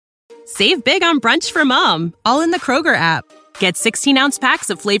Save big on brunch for mom, all in the Kroger app. Get 16-ounce packs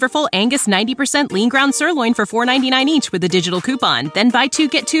of flavorful Angus 90% lean ground sirloin for $4.99 each with a digital coupon. Then buy 2,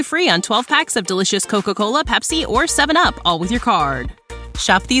 get 2 free on 12 packs of delicious Coca-Cola, Pepsi, or 7-Up, all with your card.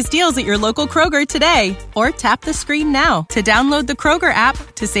 Shop these deals at your local Kroger today, or tap the screen now to download the Kroger app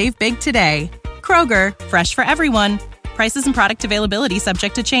to save big today. Kroger, fresh for everyone. Prices and product availability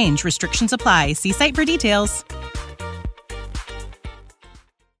subject to change. Restrictions apply. See site for details.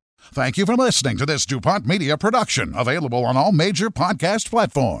 Thank you for listening to this DuPont Media production, available on all major podcast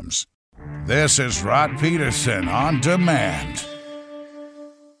platforms. This is Rod Peterson on demand.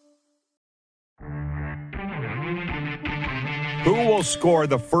 Who will score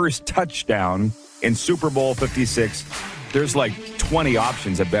the first touchdown in Super Bowl 56? There's like 20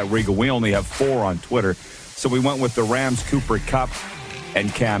 options at BetRegal. We only have 4 on Twitter. So we went with the Rams, Cooper Kupp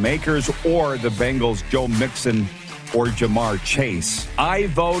and Cam Akers, or the Bengals, Joe Mixon or Jamar Chase. I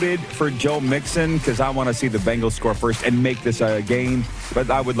voted for Joe Mixon because I want to see the Bengals score first and make this a game,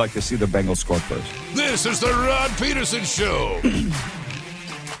 but I would like to see the Bengals score first. This is the Rod Peterson Show.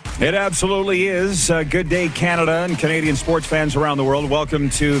 It absolutely is. Good day, Canada and Canadian sports fans around the world. Welcome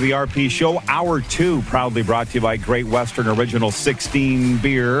to the RP Show. Hour 2, proudly brought to you by Great Western Original 16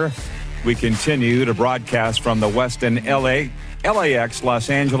 Beer. We continue to broadcast from the Westin LAX Los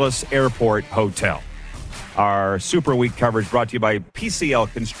Angeles Airport Hotel. Our Super Week coverage brought to you by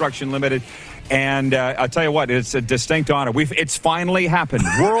PCL Construction Limited. And I'll tell you what, it's a distinct honor. It's finally happened.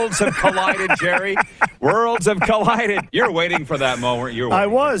 Worlds have collided, Jerry. Worlds have collided. You're waiting for that moment. I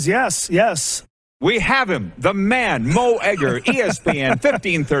was, yes. We have him, the man, Mo Egger, ESPN,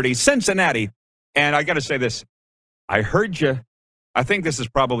 1530, Cincinnati. And I got to say this. I heard you. I think this is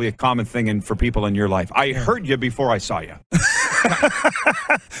probably a common thing for people in your life. I heard you before I saw you.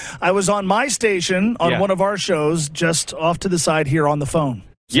 I was on my station on one of our shows just off to the side here on the phone.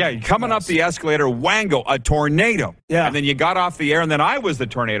 Yeah, coming up the escalator, wango, a tornado. Yeah. And then you got off the air, and then I was the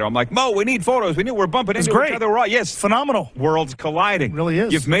tornado. I'm like, Mo, we need photos. We're bumping into each other. Yes. Phenomenal. Worlds colliding. It really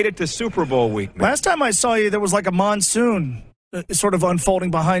is. You've made it to Super Bowl week, man. Last time I saw you, there was like a monsoon sort of unfolding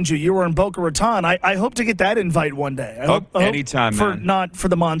behind you. You were in Boca Raton. I hope to get that invite one day. I hope anytime, man. Not for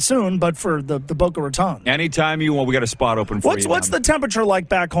the monsoon, but for the Boca Raton. Anytime you want, we got a spot open for you. What's the temperature like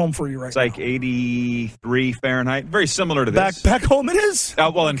back home for you right now? It's like 83 Fahrenheit. Very similar to this. Back home it is?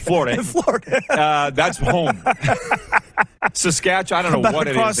 Well, in Florida. In Florida. That's home. Saskatchewan, I don't know what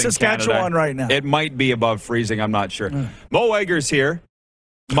it is across in Saskatchewan Canada. Right now. It might be above freezing. I'm not sure. Mo Egger's here.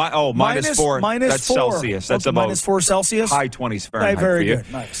 Minus 4. That's 4. Celsius. That's about minus 4 Celsius. High 20s Fahrenheit. Very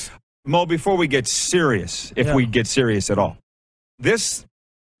good. Nice. Mo, before we get serious, if we get serious at all,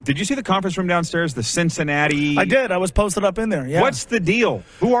 did you see the conference room downstairs? The Cincinnati. I did. I was posted up in there. Yeah. What's the deal?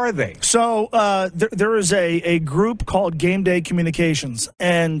 Who are they? So there is a group called Game Day Communications,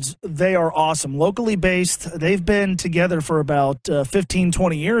 and they are awesome. Locally based. They've been together for about 15,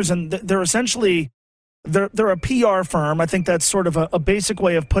 20 years, and they're essentially. They're a PR firm. I think that's sort of a basic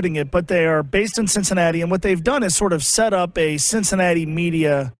way of putting it, but they are based in Cincinnati, and what they've done is sort of set up a Cincinnati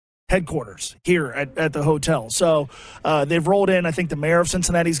media headquarters here at the hotel. So they've rolled in. I think the mayor of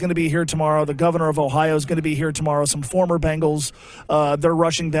Cincinnati is going to be here tomorrow. The governor of Ohio is going to be here tomorrow. Some former Bengals, they're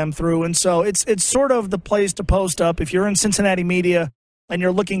rushing them through. And so it's sort of the place to post up. If you're in Cincinnati media and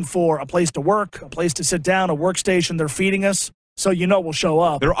you're looking for a place to work, a place to sit down, a workstation, they're feeding us. So we'll show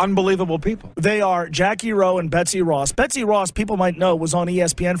up. They're unbelievable people. They are Jackie Rowe and Betsy Ross. Betsy Ross, people might know, was on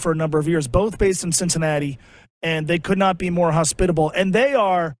ESPN for a number of years, both based in Cincinnati, and they could not be more hospitable. And they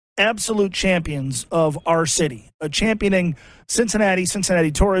are absolute champions of our city, championing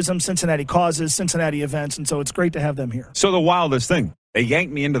Cincinnati tourism, Cincinnati causes, Cincinnati events, and so it's great to have them here. So the wildest thing, they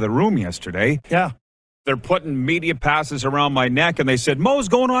yanked me into the room yesterday. Yeah. They're putting media passes around my neck, and they said, Mo's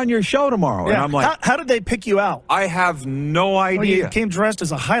going on your show tomorrow. Yeah. And I'm like, how did they pick you out? I have no idea. Well, you came dressed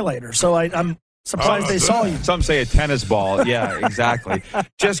as a highlighter, so I'm surprised they saw you. Some say a tennis ball. Yeah, exactly.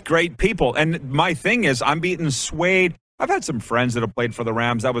 Just great people. And my thing is, I'm being swayed. I've had some friends that have played for the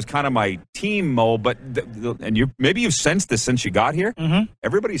Rams. That was kind of my team, Mo. But maybe you've sensed this since you got here. Mm-hmm.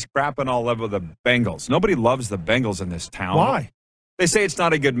 Everybody's crapping all over the Bengals. Nobody loves the Bengals in this town. Why? They say it's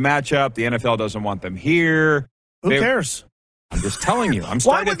not a good matchup. The NFL doesn't want them here. Who cares? I'm just telling you. I'm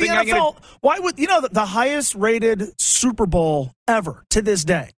starting to think why would the highest rated Super Bowl ever to this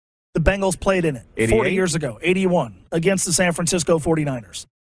day? The Bengals played in it 88? 40 years ago, 81, against the San Francisco 49ers.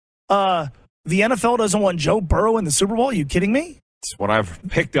 The NFL doesn't want Joe Burrow in the Super Bowl? Are you kidding me? That's what I've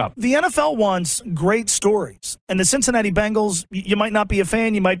picked up. The NFL wants great stories. And the Cincinnati Bengals, you might not be a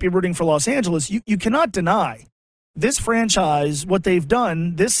fan. You might be rooting for Los Angeles. You cannot deny this franchise, what they've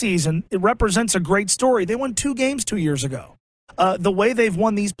done this season, it represents a great story. They won 2 games 2 years ago. the way they've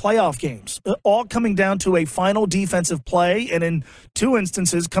won these playoff games, all coming down to a final defensive play, and in 2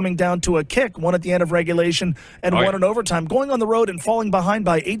 instances coming down to a kick, one at the end of regulation and one in overtime, going on the road and falling behind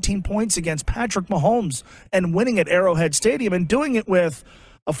by 18 points against Patrick Mahomes and winning at Arrowhead Stadium, and doing it with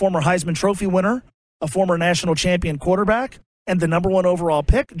a former Heisman Trophy winner, a former national champion quarterback, and the number 1 overall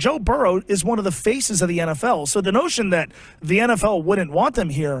pick. Joe Burrow is one of the faces of the NFL. So the notion that the NFL wouldn't want them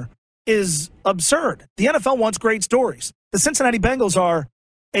here is absurd. The NFL wants great stories. The Cincinnati Bengals are,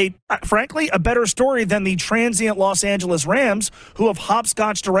 frankly, a better story than the transient Los Angeles Rams, who have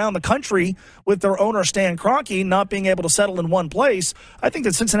hopscotched around the country with their owner, Stan Kroenke, not being able to settle in one place. I think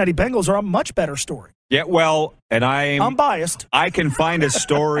the Cincinnati Bengals are a much better story. Yeah, well, and I'm biased. I can find a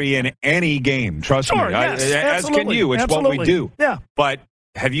story in any game. Trust me. Yes, as can you. It's absolutely. what we do. Yeah. But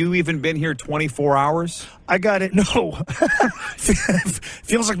have you even been here 24 hours? I got it. No.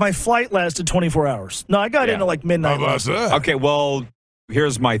 Feels like my flight lasted 24 hours. No, I got in at like midnight. How about that? Okay, well,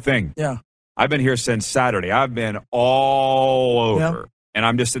 here's my thing. Yeah. I've been here since Saturday. I've been all over. Yeah. And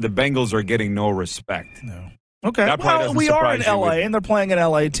I'm just the Bengals are getting no respect. No. Okay. That probably Well, we are in doesn't surprise LA, you. and they're playing an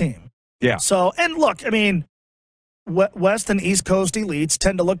LA team. Yeah. So, and look, I mean, West and East Coast elites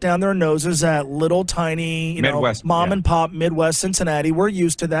tend to look down their noses at little tiny, Midwest, mom and pop Midwest Cincinnati. We're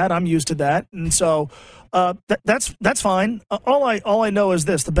used to that. I'm used to that, and so that's fine. All I know is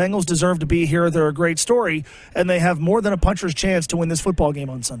this: the Bengals deserve to be here. They're a great story, and they have more than a puncher's chance to win this football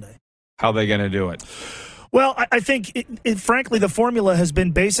game on Sunday. How are they going to do it? Well, I think, frankly, the formula has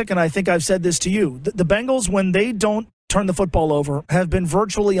been basic, and I think I've said this to you. The Bengals, when they don't turn the football over, have been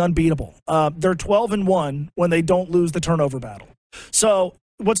virtually unbeatable. They're 12-1 when they don't lose the turnover battle. So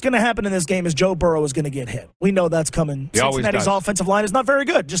what's going to happen in this game is Joe Burrow is going to get hit. We know that's coming. Cincinnati's offensive line is not very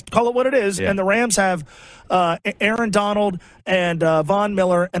good. Just call it what it is. Yeah. And the Rams have Aaron Donald and Von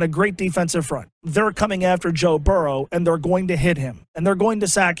Miller and a great defensive front. They're coming after Joe Burrow, and they're going to hit him, and they're going to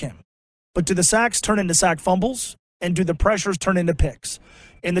sack him. But do the sacks turn into sack fumbles, and do the pressures turn into picks?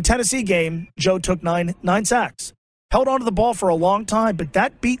 In the Tennessee game, Joe took nine sacks. Held onto the ball for a long time, but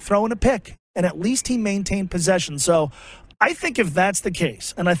that beat throwing a pick, and at least he maintained possession. So I think if that's the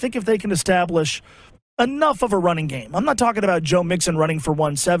case, and I think if they can establish enough of a running game, I'm not talking about Joe Mixon running for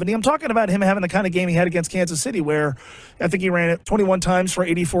 170. I'm talking about him having the kind of game he had against Kansas City, where I think he ran it 21 times for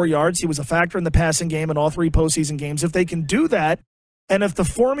 84 yards. He was a factor in the passing game in all 3 postseason games. If they can do that, and if the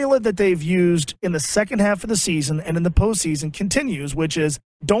formula that they've used in the second half of the season and in the postseason continues, which is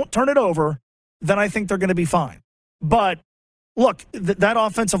don't turn it over, then I think they're going to be fine. But, look, that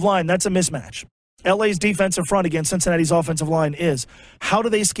offensive line, that's a mismatch. LA's defensive front against Cincinnati's offensive line is. How do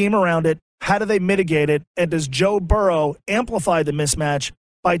they scheme around it? How do they mitigate it? And does Joe Burrow amplify the mismatch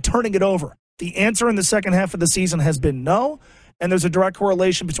by turning it over? The answer in the second half of the season has been no, and there's a direct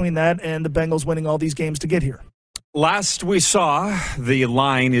correlation between that and the Bengals winning all these games to get here. Last we saw, the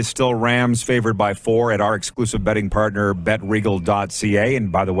line is still Rams favored by 4 at our exclusive betting partner, betregal.ca.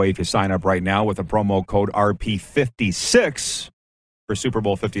 And by the way, if you sign up right now with a promo code RP56 for Super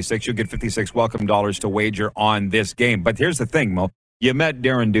Bowl 56, you'll get 56 welcome dollars to wager on this game. But here's the thing, Mo. You met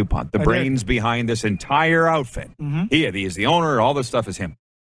Darren DuPont, the brains behind this entire outfit. Mm-hmm. He is the owner. All this stuff is him.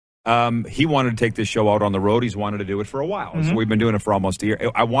 He wanted to take this show out on the road. He's wanted to do it for a while. Mm-hmm. So we've been doing it for almost a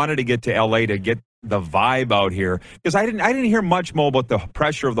year. I wanted to get to L.A. to get the vibe out here because I didn't hear much, Mo, about the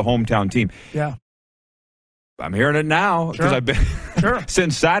pressure of the hometown team. Yeah. I'm hearing it now because I've been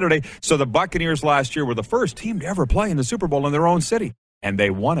since Saturday. So the Buccaneers last year were the first team to ever play in the Super Bowl in their own city, and they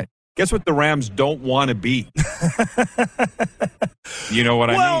won it. Guess what the Rams don't want to be? You know what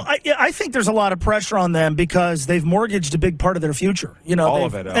I mean? Well, I think there's a lot of pressure on them because they've mortgaged a big part of their future. You know, all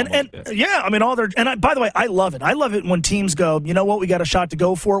of it. I mean, all their. And by the way, I love it. I love it when teams go, you know what, we got a shot to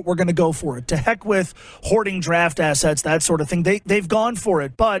go for it. We're going to go for it. To heck with hoarding draft assets, that sort of thing. They've gone for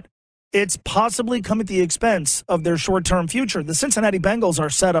it, but it's possibly come at the expense of their short-term future. The Cincinnati Bengals are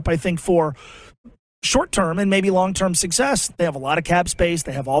set up, I think, for short-term and maybe long-term success. They have a lot of cap space.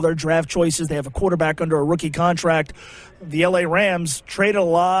 They have all their draft choices. They have a quarterback under a rookie contract. The LA Rams traded a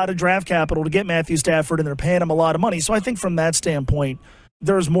lot of draft capital to get Matthew Stafford, and they're paying him a lot of money. So I think from that standpoint,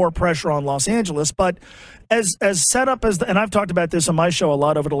 there's more pressure on Los Angeles. But as set up as and I've talked about this on my show a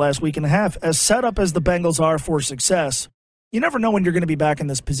lot over the last week and a half, as set up as the Bengals are for success, you never know when you're going to be back in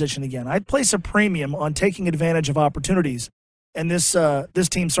this position again. I'd place a premium on taking advantage of opportunities. And this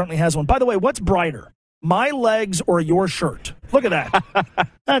team certainly has one. By the way, what's brighter, my legs or your shirt? Look at that.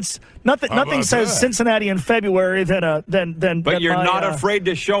 That's nothing. Nothing says that? Cincinnati in February than. But you're not afraid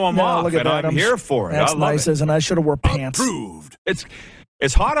to show them off, look at and that. I'm here for it. That's nice, and I should have wore pants. Approved.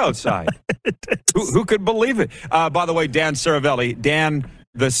 It's hot outside. Who could believe it? By the way, Dan Saravelli. Dan,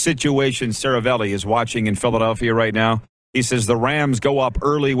 the situation Saravelli is watching in Philadelphia right now. He says the Rams go up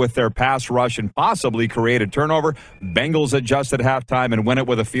early with their pass rush and possibly create a turnover. Bengals adjust at halftime and win it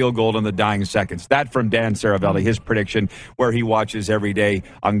with a field goal in the dying seconds. That from Dan Saravelli, his prediction, where he watches every day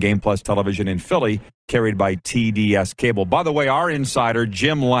on Game Plus television in Philly, carried by TDS Cable. By the way, our insider,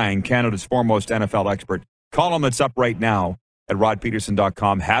 Jim Lang, Canada's foremost NFL expert, column that's up right now at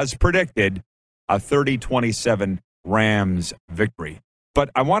rodpeterson.com, has predicted a 30-27 Rams victory. But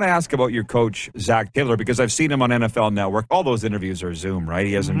I want to ask about your coach, Zach Taylor, because I've seen him on NFL Network. All those interviews are Zoom, right?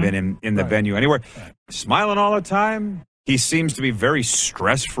 He hasn't been in the venue anywhere. Right. Smiling all the time. He seems to be very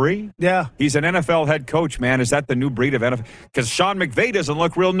stress-free. Yeah. He's an NFL head coach, man. Is that the new breed of NFL? Because Sean McVay doesn't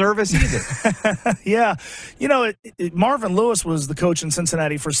look real nervous either. Yeah. You know, Marvin Lewis was the coach in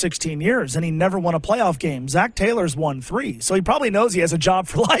Cincinnati for 16 years, and he never won a playoff game. Zach Taylor's won 3, so he probably knows he has a job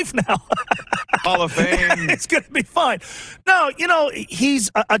for life now. Hall of Fame. It's going to be fine. No, you know,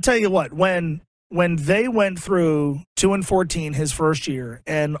 I'll tell you what, when they went through 2-14 his first year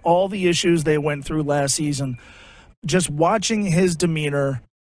and all the issues they went through last season, just watching his demeanor,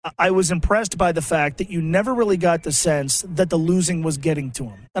 I was impressed by the fact that you never really got the sense that the losing was getting to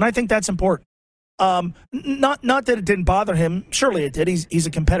him. And I think that's important. Not that it didn't bother him. Surely it did. He's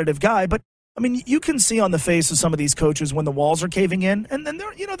a competitive guy. But, I mean, you can see on the face of some of these coaches when the walls are caving in. And then,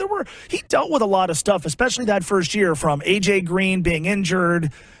 he dealt with a lot of stuff, especially that first year, from A.J. Green being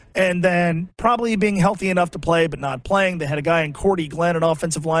injured and then probably being healthy enough to play but not playing. They had a guy in Cordy Glenn, an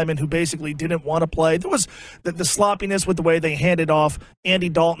offensive lineman, who basically didn't want to play. There was the sloppiness with the way they handed off Andy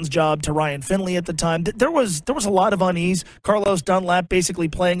Dalton's job to Ryan Finley at the time. There was a lot of unease. Carlos Dunlap basically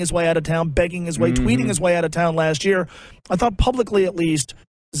playing his way out of town, begging his way, tweeting his way out of town last year. I thought publicly, at least,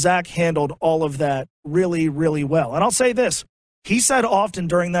 Zach handled all of that really, really well. And I'll say this. He said often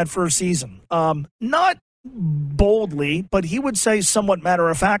during that first season, not boldly, but he would say somewhat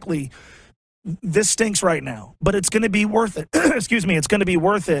matter-of-factly, this stinks right now, but it's going to be worth it. Excuse me, it's going to be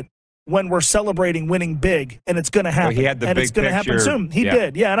worth it when we're celebrating winning big, and it's going to happen. Well, he had the and big it's going to happen soon. He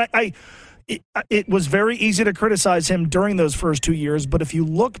did, yeah. And it was very easy to criticize him during those first 2 years, but if you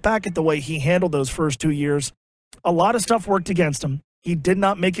look back at the way he handled those first 2 years, a lot of stuff worked against him. He did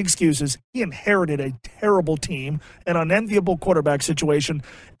not make excuses. He inherited a terrible team, an unenviable quarterback situation,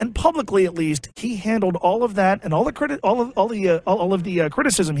 and publicly, at least, he handled all of that and all of the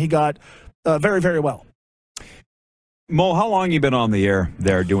criticism he got very, very well. Mo, how long you been on the air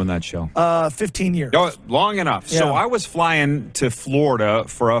there doing that show? 15 years. Oh, long enough. Yeah. So I was flying to Florida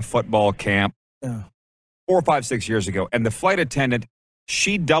for a football camp 4 or 5, 6 years ago, and the flight attendant,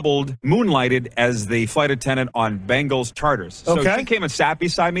 she moonlighted as the flight attendant on Bengals charters. So she came and sat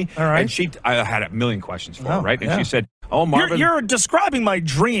beside me, and I had a million questions for her, right? And she said, "Oh, Marvin, you're describing my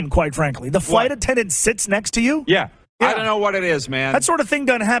dream, quite frankly. The flight attendant sits next to you." Yeah. I don't know what it is, man. That sort of thing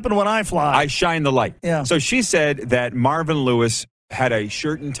doesn't happen when I fly. I shine the light. Yeah. So she said that Marvin Lewis had a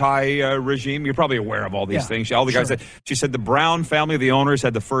shirt and tie regime. You're probably aware of all these things. All the guys she said the Brown family, the owners,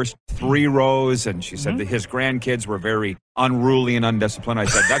 had the first 3 rows, and she said that his grandkids were very unruly and undisciplined. I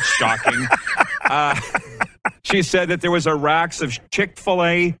said, that's shocking. She said that there was a racks of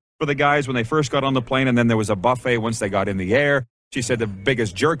Chick-fil-A for the guys when they first got on the plane, and then there was a buffet once they got in the air. She said the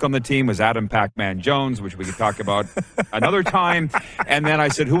biggest jerk on the team was Adam Pac-Man Jones, which we could talk about another time. And then I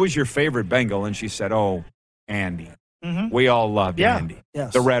said, who was your favorite Bengal? And she said, oh, Andy. We all loved Andy,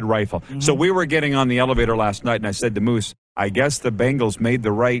 the Red Rifle. So we were getting on the elevator last night, and I said to Moose, I guess the Bengals made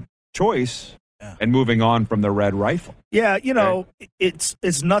the right choice and moving on from the Red Rifle. Yeah,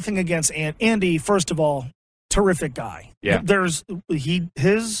 it's nothing against Andy. First of all, terrific guy. Yeah.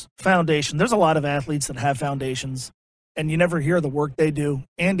 His foundation, there's a lot of athletes that have foundations, and you never hear the work they do.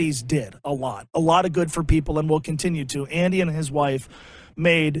 Andy's did a lot of good for people, and will continue to. Andy and his wife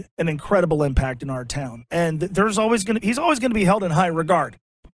made an incredible impact in our town, and he's always going to be held in high regard.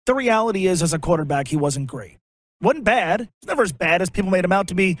 The reality is, as a quarterback, he wasn't great. Wasn't bad. He's never as bad as people made him out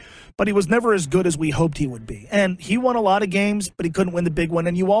to be, but he was never as good as we hoped he would be. And he won a lot of games, but he couldn't win the big one.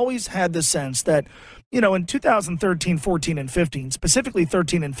 And you always had the sense that, in 2013, 14, and 15, specifically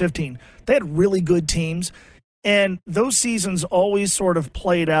 13 and 15, they had really good teams. And those seasons always sort of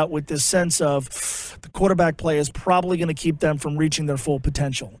played out with this sense of the quarterback play is probably going to keep them from reaching their full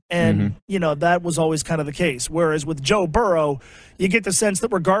potential. And, that was always kind of the case. Whereas with Joe Burrow, you get the sense that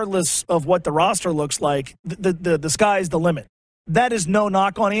regardless of what the roster looks like, the sky's the limit. That is no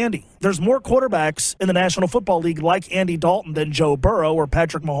knock on Andy. There's more quarterbacks in the National Football League like Andy Dalton than Joe Burrow or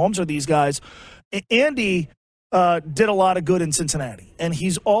Patrick Mahomes or these guys. Andy did a lot of good in Cincinnati, and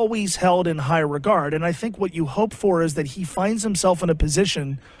he's always held in high regard. And I think what you hope for is that he finds himself in a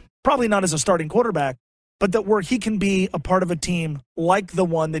position, probably not as a starting quarterback, but that where he can be a part of a team like the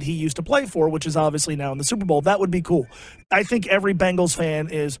one that he used to play for, which is obviously now in the Super Bowl. That would be cool. I think every Bengals fan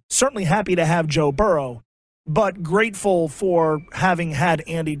is certainly happy to have Joe Burrow, but grateful for having had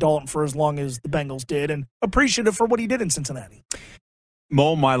Andy Dalton for as long as the Bengals did and appreciative for what he did in Cincinnati.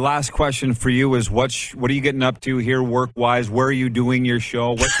 Mo, my last question for you is what are you getting up to here work-wise? Where are you doing your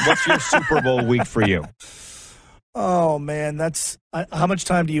show? What's your Super Bowl week for you? Oh, man, how much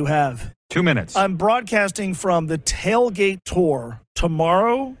time do you have? 2 minutes. I'm broadcasting from the Tailgate Tour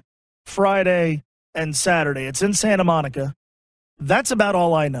tomorrow, Friday, and Saturday. It's in Santa Monica. That's about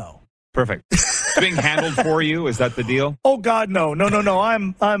all I know. Perfect. It's being handled for you? Is that the deal? Oh, God, no.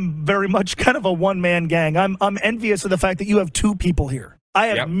 I'm very much kind of a one-man gang. I'm envious of the fact that you have two people here. I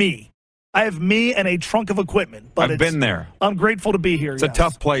have me. I have me and a trunk of equipment. But I've been there. I'm grateful to be here. It's a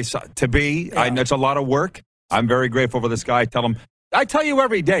tough place to be. Yeah. It's a lot of work. I'm very grateful for this guy. I tell you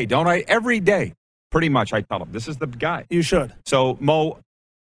every day, don't I? Every day, pretty much, I tell him, this is the guy. You should. So, Mo,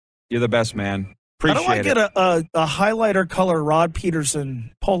 you're the best, man. Appreciate How do I get a highlighter color Rod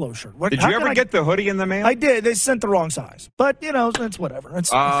Peterson polo shirt? Did you ever get the hoodie in the mail? I did. They sent the wrong size. But, it's whatever.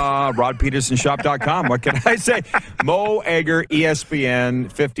 RodPetersonShop.com. What can I say? Mo Egger, ESPN,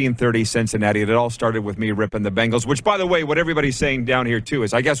 1530 Cincinnati. It all started with me ripping the Bengals, which, by the way, what everybody's saying down here, too,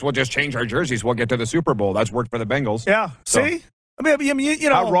 is I guess we'll just change our jerseys. We'll get to the Super Bowl. That's worked for the Bengals. Yeah. So, see? I mean,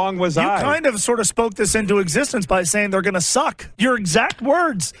 how wrong was I? You kind of sort of spoke this into existence by saying they're going to suck. Your exact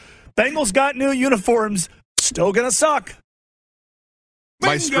words. Bengals got new uniforms, still going to suck.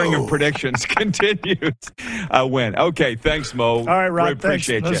 My string of predictions continues. A win. Okay, thanks, Mo. All right, Rod,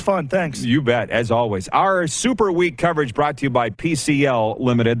 appreciate you. That was fun. Thanks. You bet, as always. Our Super Week coverage brought to you by PCL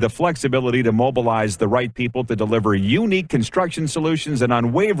Limited, the flexibility to mobilize the right people to deliver unique construction solutions and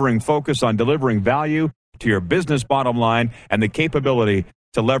unwavering focus on delivering value to your business bottom line and the capability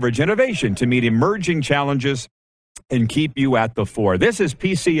to leverage innovation to meet emerging challenges and keep you at the fore. This is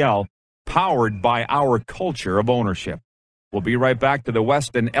PCL, powered by our culture of ownership. We'll be right back to the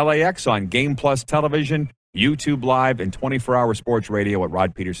West and LAX on Game Plus Television, YouTube Live, and 24-hour sports radio at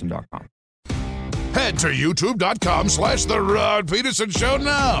rodpeterson.com. Head to youtube.com/The Rod Peterson Show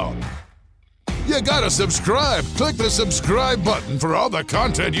now. You gotta subscribe. Click the subscribe button for all the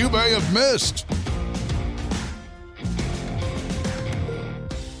content you may have missed.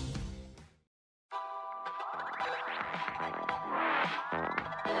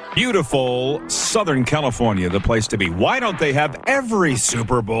 Beautiful Southern California, the place to be. Why don't they have every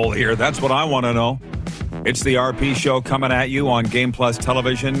Super Bowl here? That's what I want to know. It's the RP Show coming at you on Game Plus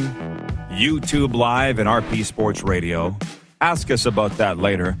Television, YouTube Live, and RP Sports Radio. Ask us about that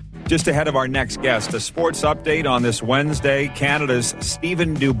later. Just ahead of our next guest, a sports update on this Wednesday. Canada's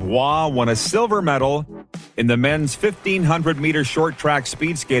Stephen Dubois won a silver medal in the men's 1,500-meter short track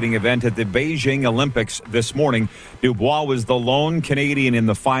speed skating event at the Beijing Olympics this morning. Dubois was the lone Canadian in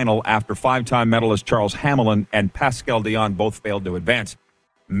the final after five-time medalist Charles Hamelin and Pascal Dion both failed to advance.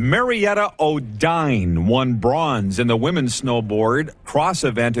 Marietta O'Dine won bronze in the women's snowboard cross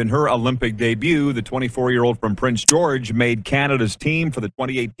event in her Olympic debut. The 24-year-old from Prince George made Canada's team for the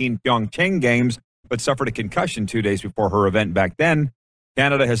 2018 Pyeongchang Games, but suffered a concussion 2 days before her event back then.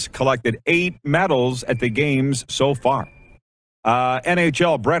 Canada has collected 8 medals at the Games so far.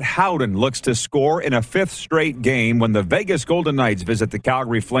 NHL, Brett Howden looks to score in a 5th straight game when the Vegas Golden Knights visit the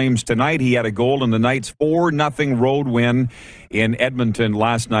Calgary Flames tonight. He had a goal in the Knights' 4-0 road win in Edmonton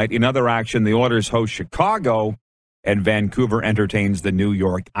last night. In other action, the Oilers host Chicago, and Vancouver entertains the New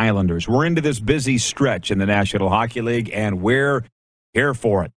York Islanders. We're into this busy stretch in the National Hockey League, and we're here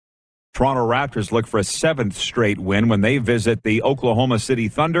for it. Toronto Raptors look for a 7th straight win when they visit the Oklahoma City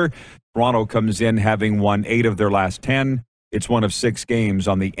Thunder. Toronto comes in having won 8 of their last 10. It's one of 6 games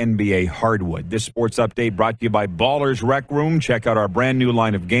on the NBA hardwood. This sports update brought to you by Ballers Rec Room. Check out our brand new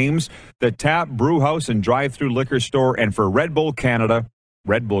line of games. The Tap, Brew House, and Drive-Thru Liquor Store. And for Red Bull Canada,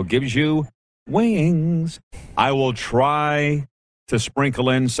 Red Bull gives you wings. I will try to sprinkle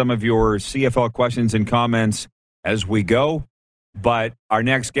in some of your CFL questions and comments as we go. But our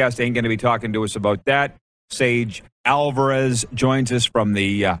next guest ain't going to be talking to us about that. Sage Alvarez joins us from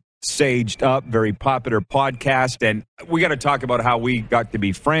the Saged Up, very popular podcast. And we got to talk about how we got to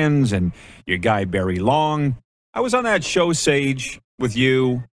be friends and your guy, Barry Long. I was on that show, Sage, with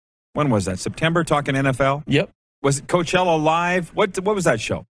you. When was that? September, talking NFL? Yep. Was it Coachella Live? What was that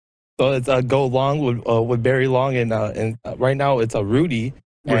show? So it's Go Long with Barry Long. And right now it's Rudy.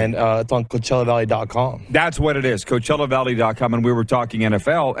 And it's on CoachellaValley.com. That's what it is, CoachellaValley.com. And we were talking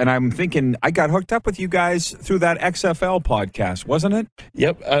NFL, and I'm thinking I got hooked up with you guys through that XFL podcast, wasn't it?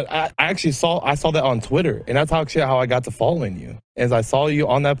 Yep. I actually saw that on Twitter, and that's actually how I got to following you. As I saw you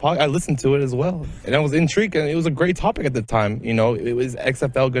on that podcast, I listened to it as well, and I was intrigued. And it was a great topic at the time. You know, it was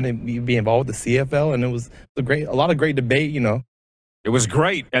XFL going to be involved with the CFL, and it was a lot of great debate. You know, it was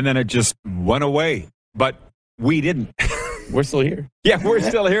great, and then it just went away. But we didn't. We're still here. Yeah, we're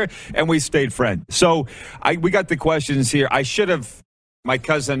still here, and we stayed friends. So we got the questions here. I should have, my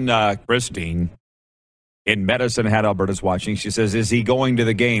cousin Christine in Medicine Hat, Alberta's watching. She says, is he going to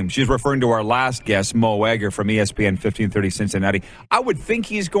the game? She's referring to our last guest, Mo Egger from ESPN 1530 Cincinnati. I would think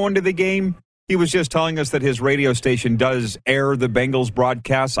he's going to the game. He was just telling us that his radio station does air the Bengals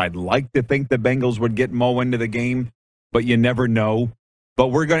broadcasts. I'd like to think the Bengals would get Mo into the game, but you never know. But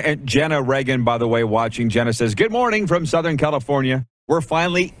we're going to, Jenna Reagan, by the way, watching. Jenna says, good morning from Southern California. We're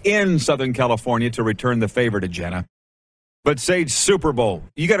finally in Southern California to return the favor to Jenna. But Sage, Super Bowl,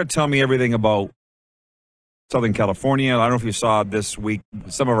 you got to tell me everything about Southern California. I don't know if you saw this week,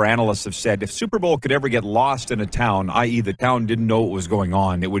 some of our analysts have said if Super Bowl could ever get lost in a town, i.e. the town didn't know what was going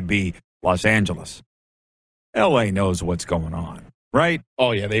on, it would be Los Angeles. L.A. knows what's going on, right?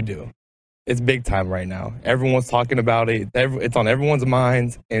 Oh, yeah, they do. It's big time right now. Everyone's talking about it. It's on everyone's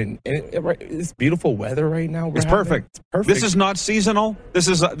minds. And it's beautiful weather right now. It's perfect. It's perfect. This is not seasonal. This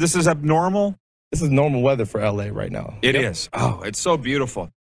is abnormal. This is normal weather for LA right now. It is. Oh, it's so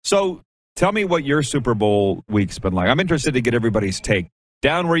beautiful. So tell me what your Super Bowl week's been like. I'm interested to get everybody's take.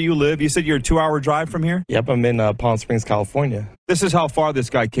 Down where you live, you said you're a 2-hour drive from here? Yep, I'm in Palm Springs, California. This is how far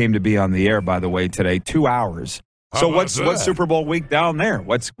this guy came to be on the air, by the way, today. 2 hours. So what's Super Bowl week down there?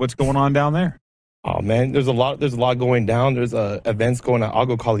 What's going on down there? Oh man, there's a lot going down. There's events going at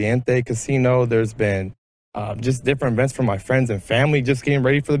Agua Caliente Casino. There's been just different events for my friends and family just getting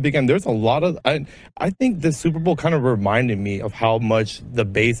ready for the big game. There's a lot of I think the Super Bowl kind of reminded me of how much the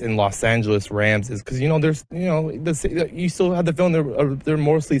base in Los Angeles Rams is, because you still have the feeling they're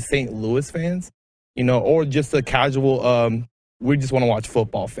mostly St. Louis fans, or just a casual we just want to watch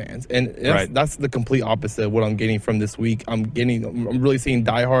football fans. And that's the complete opposite of what I'm getting from this week. I'm really seeing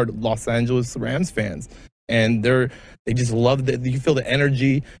diehard Los Angeles Rams fans. And they just love that. You feel the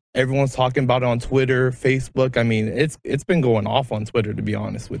energy. Everyone's talking about it on Twitter, Facebook. I mean, it's been going off on Twitter, to be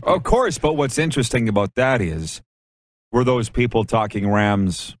honest with you. Of course, but what's interesting about that is, were those people talking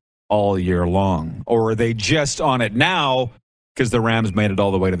Rams all year long? Or are they just on it now because the Rams made it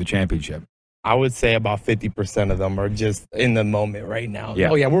all the way to the championship? I would say about 50% of them are just in the moment right now. Yeah.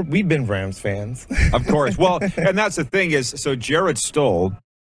 Oh, yeah, we've been Rams fans. Of course. Well, and that's the thing is, so Jared Stoll,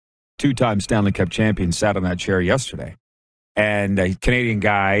 2-time Stanley Cup champion, sat on that chair yesterday. And a Canadian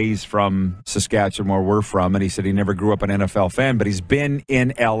guy, he's from Saskatchewan, where we're from, and he said he never grew up an NFL fan, but he's been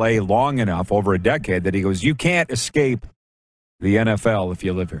in L.A. long enough, over a decade, that he goes, you can't escape the NFL if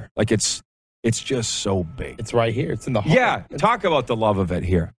you live here. Like, it's just so big. It's right here. It's in the heart. Yeah, talk about the love of it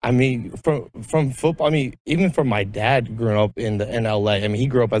here. I mean, from football, I mean, even from my dad growing up in LA, I mean, he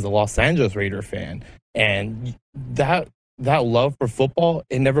grew up as a Los Angeles Raider fan. And that love for football,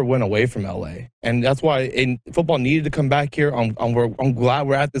 it never went away from LA. And that's why football needed to come back here. I'm glad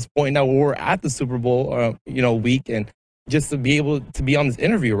we're at this point now where we're at the Super Bowl week, and just to be able to be on this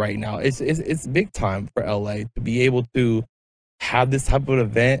interview right now, it's big time for LA to be able to have this type of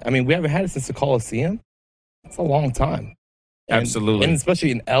event. I mean, we haven't had it since the Coliseum. It's a long time. Absolutely. And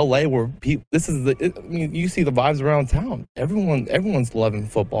especially in LA where you see the vibes around town. Everyone's loving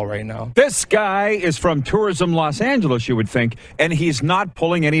football right now. This guy is from Tourism Los Angeles, you would think, and he's not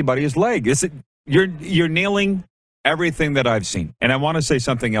pulling anybody's leg. You're nailing everything that I've seen. And I want to say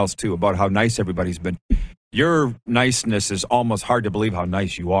something else too about how nice everybody's been. Your niceness is almost hard to believe how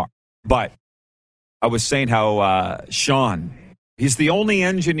nice you are. But I was saying how Sean, he's the only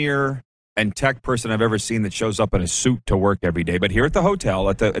engineer and tech person I've ever seen that shows up in a suit to work every day. But here at the hotel,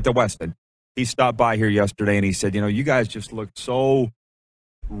 at the Westin, he stopped by here yesterday and he said, you guys just look so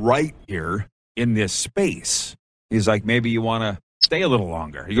right here in this space. He's like, maybe you want to stay a little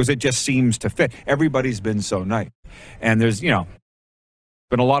longer. He goes, it just seems to fit. Everybody's been so nice. And there's, been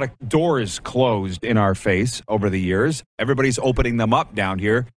a lot of doors closed in our face over the years. Everybody's opening them up down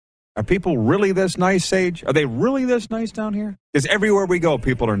here. Are people really this nice, Sage? Are they really this nice down here? Because everywhere we go,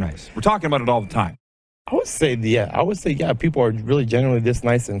 people are nice. We're talking about it all the time. I would say, people are really genuinely this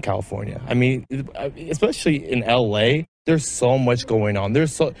nice in California. I mean, especially in LA, there's so much going on.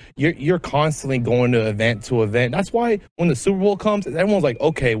 You're constantly going to event. That's why when the Super Bowl comes, everyone's like,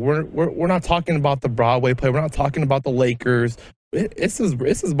 okay, we're not talking about the Broadway play. We're not talking about the Lakers. This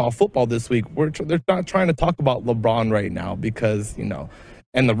is about football this week. They're not trying to talk about LeBron right now because,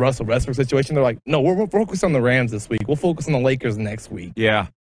 and the Russell Westbrook situation, they're like, no, we're focused on the Rams this week. We'll focus on the Lakers next week. Yeah.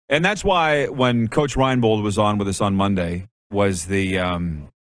 And that's why when Coach Reinbold was on with us on Monday, was the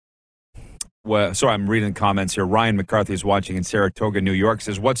sorry, I'm reading the comments here. Ryan McCarthy is watching in Saratoga, New York,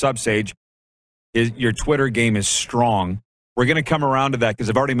 says, what's up, Sage? Your Twitter game is strong. We're going to come around to that because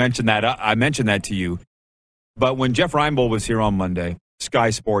I've already mentioned that. I mentioned that to you. But when Jeff Reinbold was here on Monday, Sky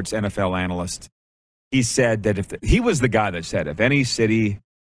Sports NFL analyst, he said that he was the guy that said if any city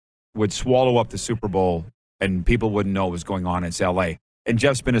would swallow up the Super Bowl and people wouldn't know what was going on, it's L.A. And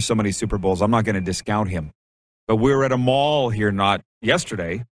Jeff's been to so many Super Bowls, I'm not going to discount him. But we were at a mall here not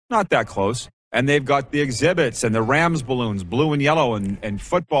yesterday, not that close, and they've got the exhibits and the Rams balloons, blue and yellow, and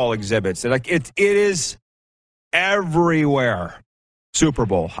football exhibits. And it is everywhere. Super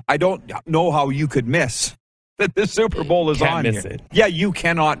Bowl. I don't know how you could miss that the Super Bowl is on miss here. it. Yeah, you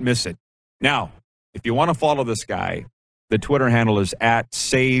cannot miss it. Now, if you want to follow this guy, the Twitter handle is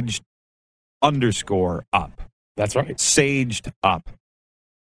 @saged_up. That's right. Saged up.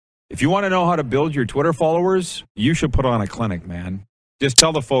 If you want to know how to build your Twitter followers, you should put on a clinic, man. Just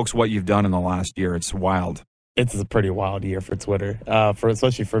tell the folks what you've done in the last year. It's wild. It's a pretty wild year for Twitter.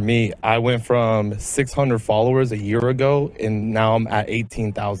 Especially for me, I went from 600 followers a year ago, and now I'm at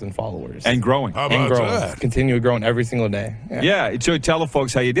 18,000 followers. And growing. How about that? Continue growing every single day. Yeah, so tell the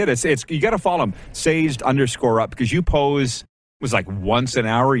folks how you did it. It's you got to follow him, saged_up, because you pose, it was like once an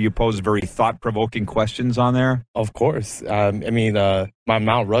hour, you pose very thought-provoking questions on there. Of course. My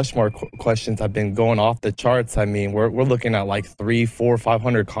Mount Rushmore questions have been going off the charts. I mean, we're looking at like 300, 400,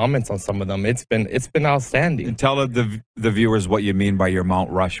 500 comments on some of them. It's been outstanding. And tell the viewers what you mean by your Mount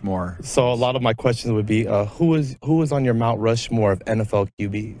Rushmore. So a lot of my questions would be, who is on your Mount Rushmore of NFL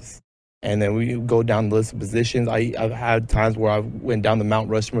QBs? And then we go down the list of positions. I've had times where I went down the Mount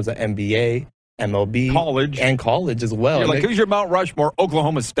Rushmores of NBA, MLB, college as well. You're like, who's your Mount Rushmore?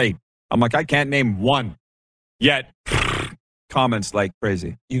 Oklahoma State. I'm like, I can't name one. Yet, comments like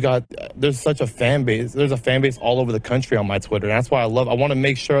crazy. There's such a fan base. There's a fan base all over the country on my Twitter. And that's why I want to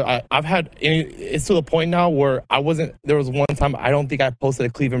make sure it's to the point now where there was one time I don't think I posted a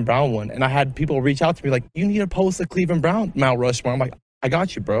Cleveland Brown one. And I had people reach out to me like, you need to post a Cleveland Brown Mount Rushmore. I'm like, I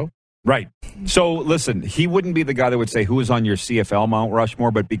got you, bro. Right. So, listen, he wouldn't be the guy that would say who is on your CFL Mount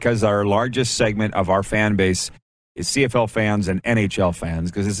Rushmore, but because our largest segment of our fan base is CFL fans and NHL fans,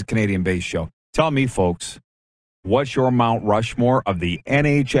 because this is a Canadian-based show, tell me, folks, what's your Mount Rushmore of the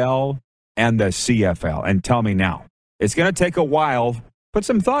NHL and the CFL? And tell me now. It's going to take a while. Put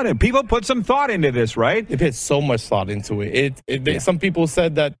some thought in. People put some thought into this, right? They put so much thought into it. Some people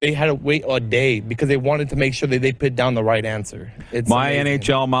said that they had to wait a day because they wanted to make sure that they put down the right answer. My amazing.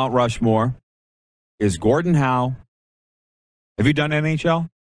 NHL Mount Rushmore is Gordon Howe. Have you done NHL?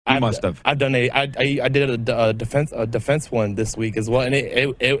 You must have. I've done I did a defense one this week as well, and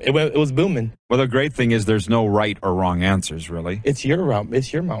it was booming. Well, the great thing is there's no right or wrong answers, really. It's your Mount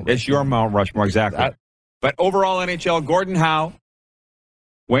Rushmore. It's your Mount Rushmore, exactly. But overall NHL, Gordon Howe,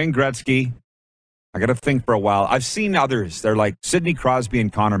 Wayne Gretzky. I got to think for a while. I've seen others. They're like Sidney Crosby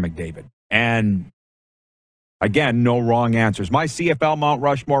and Connor McDavid. And again, no wrong answers. My CFL Mount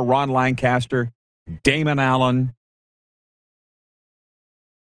Rushmore, Ron Lancaster, Damon Allen,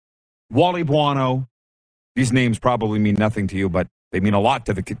 Wally Buono. These names probably mean nothing to you, but they mean a lot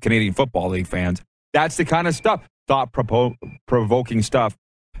to the Canadian Football League fans. That's the kind of stuff, thought-provoking stuff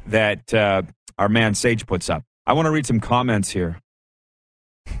that our man Sage puts up. I want to read some comments here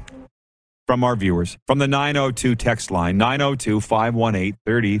from our viewers. From the 902 text line,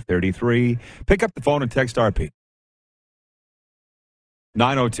 902-518-3033. Pick up the phone and text RP.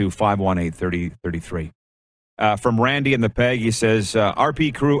 902-518-3033. From Randy and the Peg, he says,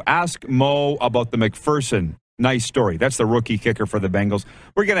 RP crew, ask Mo about the McPherson. Nice story. That's the rookie kicker for the Bengals.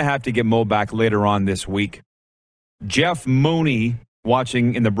 We're going to have to get Mo back later on this week. Jeff Mooney,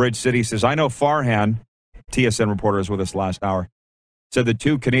 watching in the Bridge City, says, I know Farhan, TSN reporter is with us last hour, said the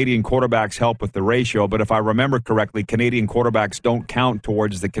two Canadian quarterbacks help with the ratio, but if I remember correctly, Canadian quarterbacks don't count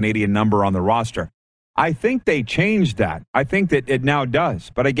towards the Canadian number on the roster. I think they changed that. I think that it now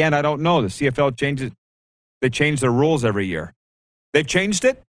does. But again, I don't know. The CFL changes. They change their rules every year. They've changed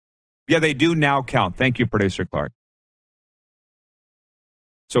it? Yeah, they do now count. Thank you, Producer Clark.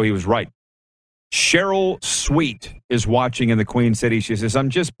 So he was right. Cheryl Sweet is watching in the Queen City. She says, I'm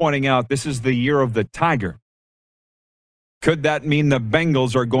just pointing out this is the year of the Tiger. Could that mean the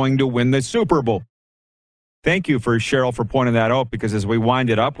Bengals are going to win the Super Bowl? Thank you for Cheryl for pointing that out, because as we wind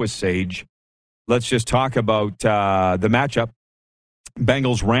it up with Sage, let's just talk about the matchup.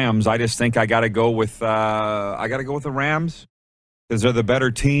 Bengals-Rams. I just think I got to go with the Rams because they're the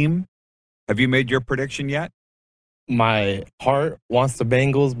better team. Have you made your prediction yet? my heart wants the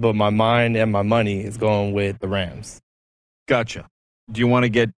Bengals, but my mind and my money is going with the Rams. Gotcha. Do you want to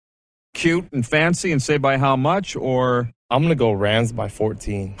get cute and fancy and say by how much, or? I'm going to go Rams by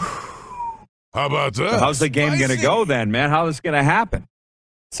 14. How about that? How's the game going to go then, man? How is it going to happen?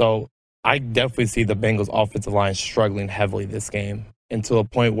 So I definitely see the Bengals offensive line struggling heavily this game, and to a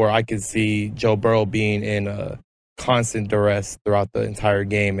point where I could see Joe Burrow being in a constant duress throughout the entire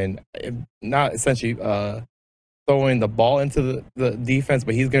game, and not essentially throwing the ball into the defense,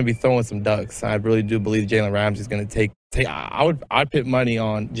 but he's going to be throwing some ducks. I really do believe Jalen Ramsey is going to take. I'd put money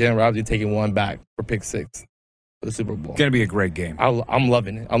on Jalen Ramsey taking one back for pick 6 for the Super Bowl. It's going to be a great game. I'm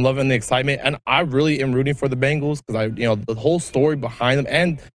loving it. I'm loving the excitement, and I really am rooting for the Bengals because the whole story behind them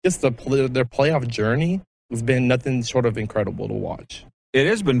and just their playoff journey has been nothing short of incredible to watch. It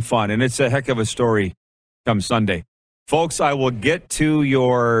has been fun, and it's a heck of a story come Sunday. Folks, I will get to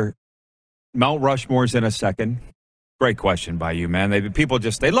your Mount Rushmores in a second. Great question by you, man. They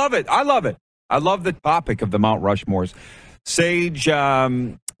love it. I love it. I love the topic of the Mount Rushmores. Sage,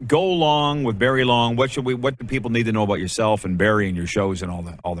 go along with Barry Long. What do people need to know about yourself and Barry and your shows and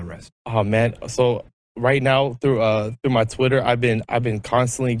all the rest? Oh man, so right now through my Twitter, I've been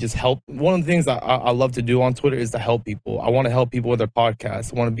constantly just one of the things I love to do on Twitter is to help people. I want to help people with their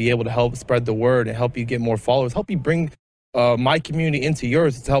podcasts. I want to be able to help spread the word and help you get more followers. Help you bring my community into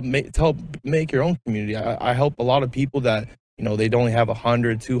yours to help make your own community. I help a lot of people that they'd only have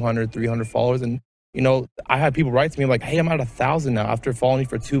 100, 200, 300 followers, and I have people write to me like, hey, I'm at 1,000 now after following you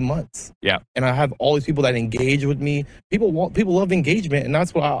for 2 months. Yeah. And I have all these people that engage with me. People love engagement, and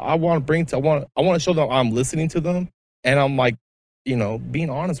that's what I want to bring to. I want to show them I'm listening to them, and I'm like, being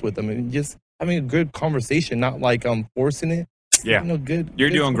honest with them and just having a good conversation, not like I'm forcing it. Yeah. Good. You're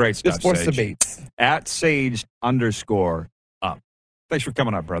doing great stuff, sports Sage. Debates. At Sage_up. Thanks for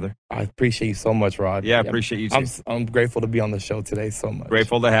coming up, brother. I appreciate you so much, Rod. Yeah, I appreciate you too. I'm grateful to be on the show today so much.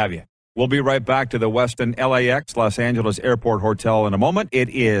 Grateful to have you. We'll be right back to the Westin LAX Los Angeles Airport Hotel in a moment. It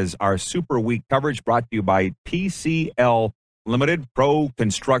is our Super Week coverage brought to you by PCL Limited, Pro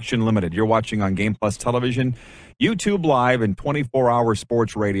Construction Limited. You're watching on Game Plus Television, YouTube Live, and 24-hour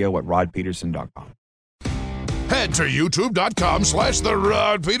sports radio at rodpeterson.com. Head to youtube.com/The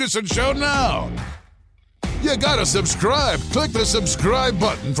Rod Peterson Show now. You gotta subscribe. Click the subscribe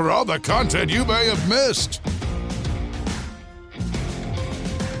button for all the content you may have missed.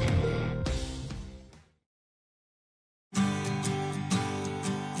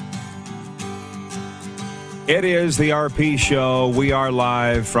 It is the RP Show. We are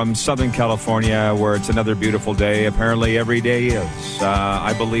live from Southern California, where it's another beautiful day. Apparently, every day is.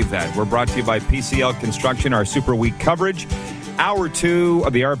 I believe that. We're brought to you by PCL Construction, our Super Week coverage. Hour 2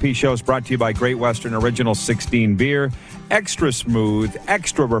 of the RP Show is brought to you by Great Western Original 16 Beer. Extra smooth,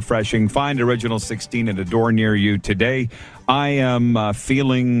 extra refreshing. Find Original 16 at a door near you today. I am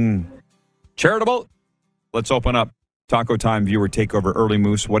feeling charitable. Let's open up Taco Time viewer takeover. Early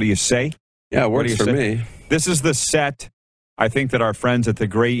Moose, what do you say? Yeah, it works for me. This is the set, I think, that our friends at the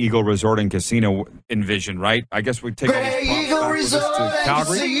Gray Eagle Resort and Casino envision, right? I guess we take Gray Eagle Resort to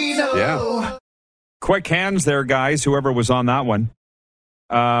Calgary. Casino. Yeah. Quick hands there, guys, whoever was on that one.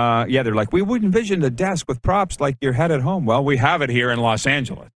 They're like, we would envision a desk with props like your head at home. Well, we have it here in Los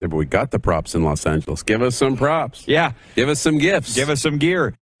Angeles. Yeah, but we got the props in Los Angeles. Give us some props. Yeah. Give us some gifts. Give us some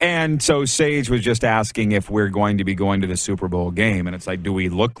gear. And so Sage was just asking if we're going to be going to the Super Bowl game. And it's like, do we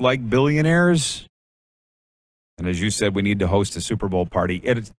look like billionaires? And as you said, we need to host a Super Bowl party.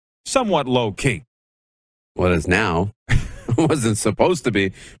 It's somewhat low-key. What is now wasn't supposed to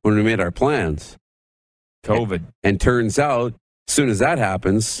be when we made our plans. COVID. And turns out, as soon as that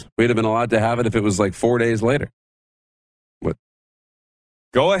happens, we'd have been allowed to have it if it was like 4 days later. What?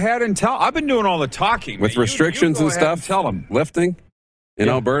 Go ahead and tell. I've been doing all the talking. With restrictions and stuff. Tell them. Lifting in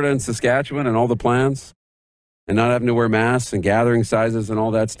Alberta and Saskatchewan and all the plans. And not having to wear masks and gathering sizes and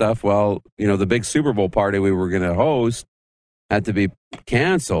all that stuff. Well, the big Super Bowl party we were going to host had to be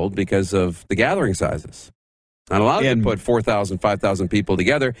canceled because of the gathering sizes. Not allowed to put 4,000, 5,000 people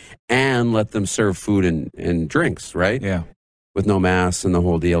together and let them serve food and drinks, right? Yeah. With no masks and the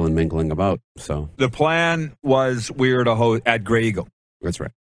whole deal and mingling about. So the plan was we were to host at Grey Eagle. That's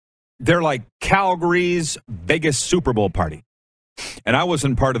right. They're like Calgary's biggest Super Bowl party. And I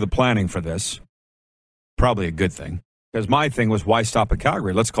wasn't part of the planning for this. Probably a good thing. Because my thing was, why stop at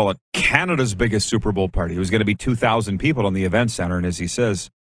Calgary? Let's call it Canada's biggest Super Bowl party. It was going to be 2,000 people in the event center. And as he says,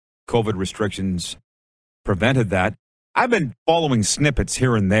 COVID restrictions prevented that. I've been following snippets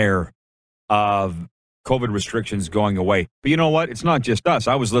here and there of COVID restrictions going away. But you know what? It's not just us.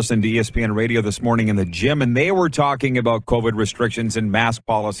 I was listening to ESPN radio this morning in the gym, and they were talking about COVID restrictions and mask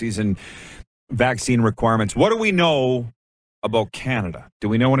policies and vaccine requirements. What do we know about Canada? Do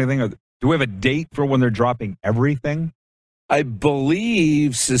we know anything? Do we have a date for when they're dropping everything? I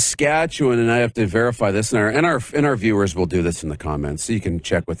believe Saskatchewan, and I have to verify this, and our viewers will do this in the comments, so you can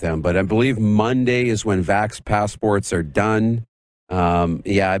check with them. But I believe Monday is when vax passports are done.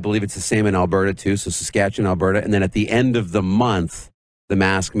 I believe it's the same in Alberta too. So Saskatchewan, Alberta, and then at the end of the month, the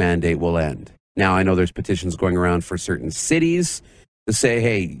mask mandate will end. Now I know there's petitions going around for certain cities to say,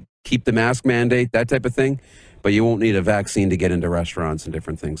 "Hey, keep the mask mandate," that type of thing. But you won't need a vaccine to get into restaurants and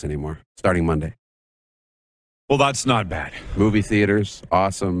different things anymore, starting Monday. Well, that's not bad. Movie theaters,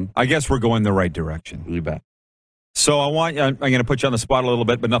 awesome. I guess we're going the right direction. You bet. So I'm going to put you on the spot a little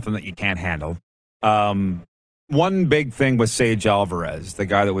bit, but nothing that you can't handle. One big thing with Sage Alvarez, the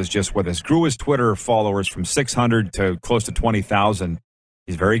guy that was just with us, grew his Twitter followers from 600 to close to 20,000.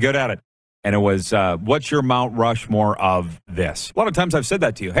 He's very good at it. And it was, what's your Mount Rushmore of this? A lot of times I've said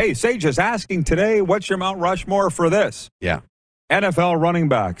that to you. Hey, Sage is asking today, what's your Mount Rushmore for this? Yeah. NFL running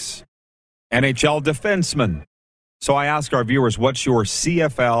backs, NHL defensemen. So I ask our viewers, what's your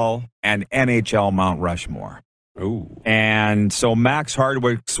CFL and NHL Mount Rushmore? Ooh. And so Max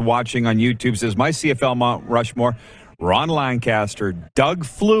Hardwick's watching on YouTube says, my CFL Mount Rushmore, Ron Lancaster, Doug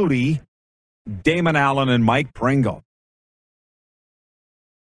Flutie, Damon Allen, and Mike Pringle.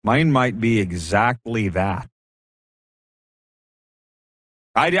 Mine might be exactly that.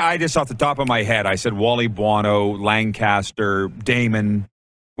 I just off the top of my head, I said Wally Buono, Lancaster, Damon,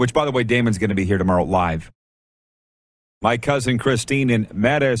 which, by the way, Damon's going to be here tomorrow live. My cousin Christine in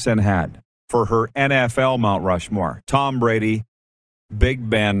Medicine Hat for her NFL Mount Rushmore. Tom Brady, Big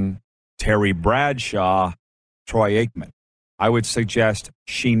Ben, Terry Bradshaw, Troy Aikman. I would suggest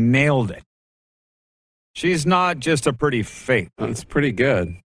she nailed it. She's not just a pretty fake. That's pretty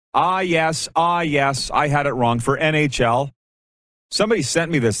good. Yes. I had it wrong. For NHL, somebody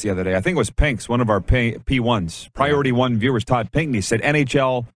sent me this the other day. I think it was Pinks, one of our P1s. Priority One viewers, Todd Pinkney, said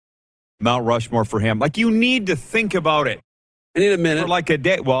NHL Mount Rushmore for him. Like, you need to think about it. I need a minute. For like a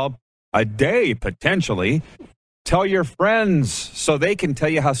day. Well, a day, potentially. Tell your friends so they can tell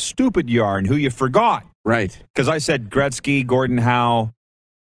you how stupid you are and who you forgot. Right. Because I said Gretzky, Gordon Howe,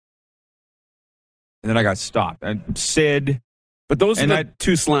 and then I got stopped. And Sid. But those are the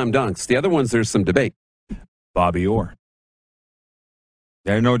two slam dunks. The other ones, there's some debate. Bobby Orr.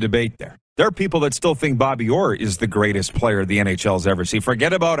 There's no debate there. There are people that still think Bobby Orr is the greatest player the NHL's ever seen.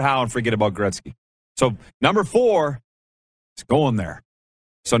 Forget about Howe and forget about Gretzky. So number 4 is going there.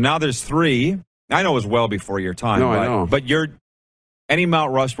 So now there's 3. I know it was well before your time. No, I know. But any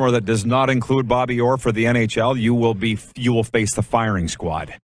Mount Rushmore that does not include Bobby Orr for the NHL, you will face the firing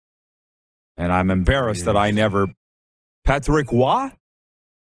squad. And I'm embarrassed that I never. Patrick Waugh?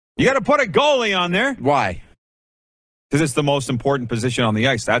 You got to put a goalie on there. Why? Because it's the most important position on the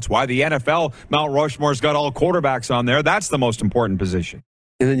ice. That's why the NFL Mount Rushmore's got all quarterbacks on there. That's the most important position.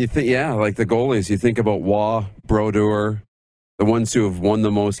 And then you think, like the goalies, you think about Waugh, Brodeur, the ones who have won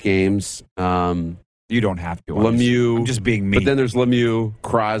the most games. You don't have to. Lemieux. I'm just being mean. But then there's Lemieux,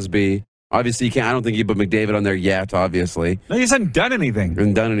 Crosby. Obviously, you can't. I don't think you put McDavid on there yet, obviously. No, he hasn't done anything.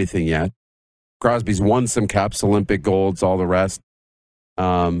 Hasn't done anything yet. Crosby's won some cups, Olympic golds, all the rest.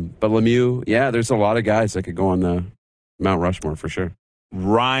 But Lemieux, there's a lot of guys that could go on the Mount Rushmore for sure.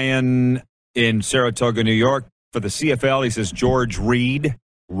 Ryan in Saratoga, New York. For the CFL, he says George Reed,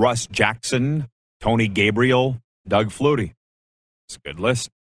 Russ Jackson, Tony Gabriel, Doug Flutie. It's a good list.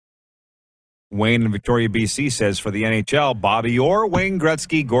 Wayne in Victoria, BC says for the NHL, Bobby Orr, Wayne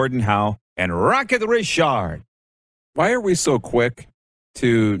Gretzky, Gordon Howe, and Rocket Richard. Why are we so quick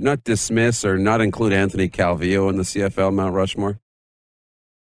to not dismiss or not include Anthony Calvillo in the CFL Mount Rushmore?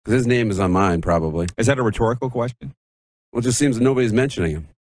 Because his name is on mine, probably. Is that a rhetorical question? Well, it just seems that nobody's mentioning him.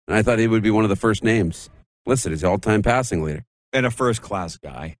 And I thought he would be one of the first names listed. He's the all-time passing leader. And a first-class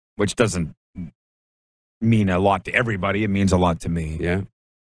guy, which doesn't mean a lot to everybody. It means a lot to me. Yeah.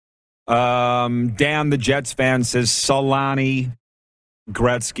 Dan, the Jets fan, says Solani,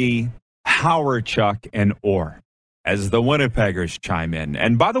 Gretzky, Howard-Chuck, and Orr as the Winnipeggers chime in.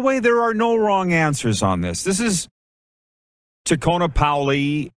 And by the way, there are no wrong answers on this. This is Tacona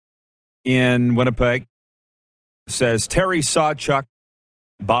Powley in Winnipeg. Says Terry Sawchuk,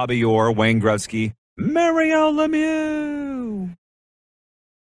 Bobby Orr, Wayne Gretzky, Mario Lemieux.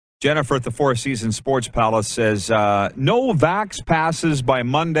 Jennifer at the Four Seasons Sports Palace says no vax passes by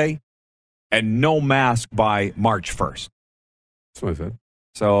Monday and no mask by March 1st. That's what I said.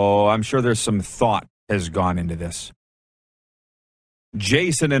 So I'm sure there's some thought has gone into this.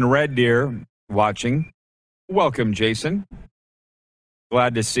 Jason in Red Deer watching. Welcome, Jason.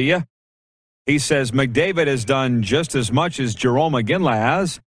 Glad to see you. He says McDavid has done just as much as Jerome McGinley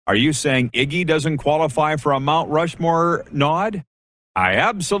has. Are you saying Iggy doesn't qualify for a Mount Rushmore nod? I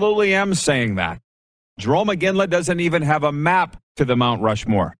absolutely am saying that. Jerome McGinley doesn't even have a map to the Mount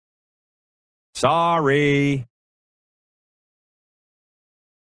Rushmore. Sorry.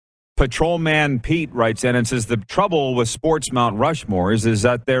 Patrolman Pete writes in and says the trouble with sports Mount Rushmores is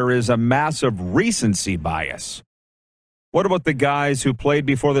that there is a massive recency bias. What about the guys who played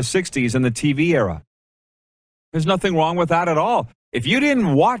before the 60s and the TV era? There's nothing wrong with that at all. If you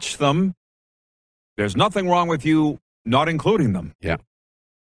didn't watch them, there's nothing wrong with you not including them. Yeah.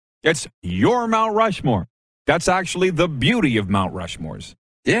 It's your Mount Rushmore. That's actually the beauty of Mount Rushmores.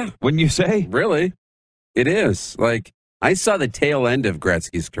 Yeah. Wouldn't you say? Really? It is. Like, I saw the tail end of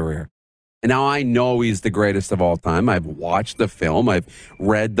Gretzky's career. And now I know he's the greatest of all time. I've watched the film. I've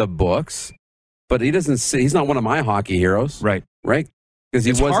read the books. But he's not one of my hockey heroes. Right. Right? Because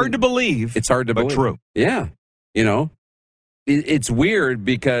it's hard to believe. It's hard to believe. But true. Yeah. You know, it's weird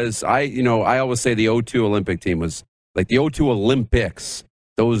because I always say the 02 Olympic team was like the 02 Olympics.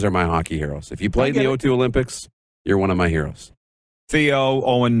 Those are my hockey heroes. If you played in the 02 Olympics, you're one of my heroes. Theo,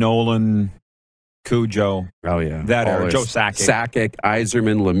 Owen Nolan, Cujo. Oh, yeah. That era. Joe Sakic. Sakic,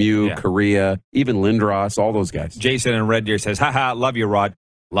 Yzerman, Lemieux, Yeah. Correa, even Lindros, all those guys. Jason in Red Deer says, haha, love you, Rod.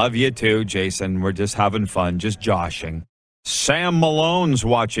 Love you too, Jason. We're just having fun, just joshing. Sam Malone's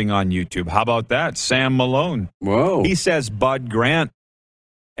watching on YouTube. How about that? Sam Malone. Whoa. He says Bud Grant,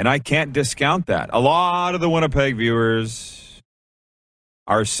 and I can't discount that. A lot of the Winnipeg viewers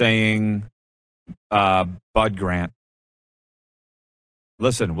are saying Bud Grant.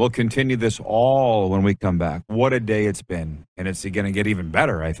 Listen, we'll continue this all when we come back. What a day it's been, and it's going to get even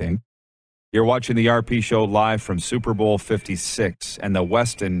better, I think. You're watching the RP Show live from Super Bowl 56 and the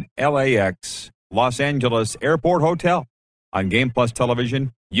Westin LAX Los Angeles Airport Hotel on Game Plus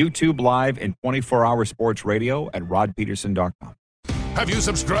Television, YouTube Live, and 24-hour sports radio at rodpeterson.com. Have you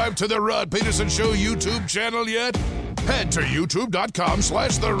subscribed to the Rod Peterson Show YouTube channel yet? Head to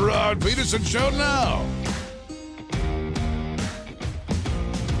youtube.com/The Rod Peterson Show now.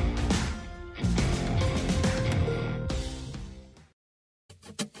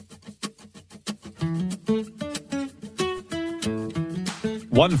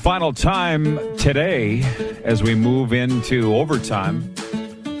 One final time today as we move into overtime.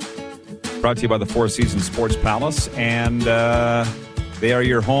 Brought to you by the Four Seasons Sports Palace. And they are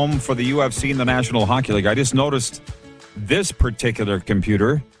your home for the UFC and the National Hockey League. I just noticed this particular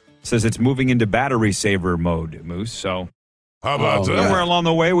computer says it's moving into battery saver mode, Moose. So How about that? somewhere along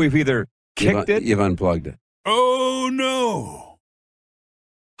the way, we've either kicked it. You've unplugged it. Oh, no.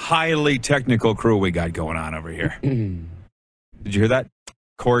 Highly technical crew we got going on over here. Did you hear that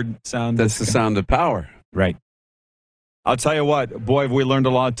chord sound? That's the sound of power. Right. I'll tell you what, boy, have we learned a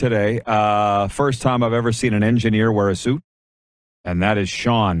lot today. First time I've ever seen an engineer wear a suit, and that is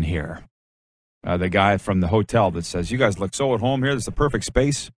Sean here, the guy from the hotel that says, you guys look so at home here. This is the perfect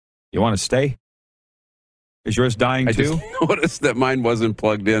space. You want to stay? Is yours dying I too? just noticed that mine wasn't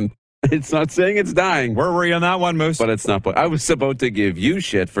plugged in. It's not saying it's dying. Where were you on that one, Moose? But it's not. I was about to give you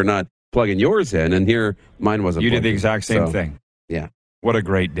shit for not plugging yours in, and here mine wasn't. You did plugged the in. exact same So, thing. Yeah. What a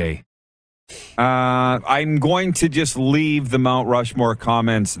great day. I'm going to just leave the Mount Rushmore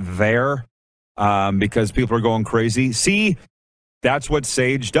comments there because people are going crazy. See, that's what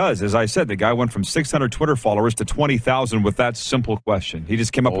Sage does. As I said, the guy went from 600 Twitter followers to 20,000 with that simple question. He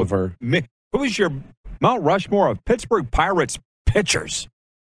just came up with, who is your Mount Rushmore of Pittsburgh Pirates pitchers?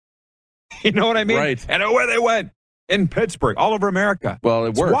 You know what I mean? Right. And where they went. In Pittsburgh, all over America. Well,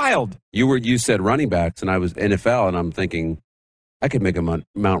 it's worked. Wild. You said running backs, and I was NFL, and I'm thinking I could make a Mount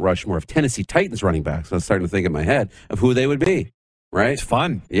Rushmore of Tennessee Titans running backs. I was starting to think in my head of who they would be. Right? It's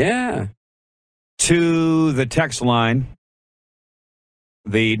fun. Yeah. To the text line,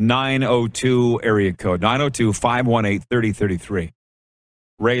 the 902 area code, 902-518-3033.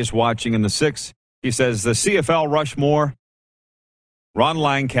 Ray is watching in the 6. He says the CFL Rushmore, Ron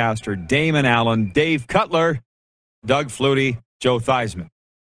Lancaster, Damon Allen, Dave Cutler, Doug Flutie, Joe Theismann.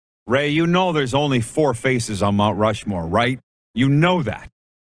 Ray, you know there's only 4 faces on Mount Rushmore, right? You know that.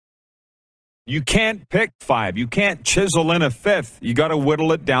 You can't pick 5. You can't chisel in a 5th. You got to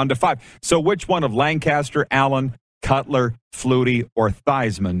whittle it down to 5. So which one of Lancaster, Allen, Cutler, Flutie, or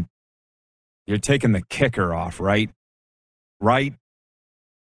Theismann? You're taking the kicker off, right? Right?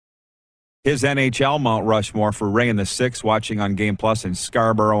 His NHL Mount Rushmore for Ray in the 6, watching on Game Plus in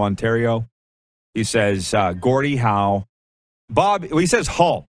Scarborough, Ontario. He says, Gordie Howe, Bob, he says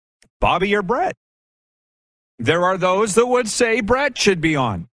Hull, Bobby or Brett. There are those that would say Brett should be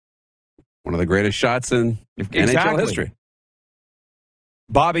on. One of the greatest shots in NHL history.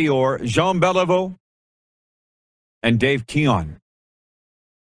 Bobby Orr, Jean Beliveau, and Dave Keon.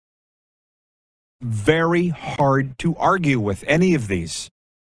 very hard to argue with any of these.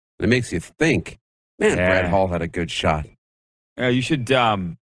 It makes you think. Man, Brett Hall had a good shot. You should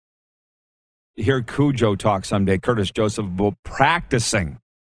hear Cujo talk someday, Curtis Joseph, about practicing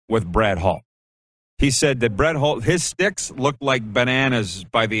with Brett Hall. He said that Brett Hall, his sticks looked like bananas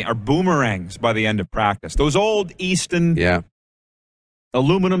or boomerangs by the end of practice. Those old Easton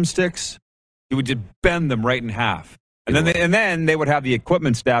aluminum sticks, he would just bend them right in half. And then they would have the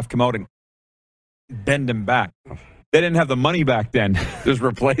equipment staff come out and bend them back. They didn't have the money back then. Just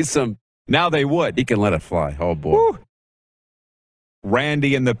replace them. Now they would. He can let it fly. Oh, boy. Woo.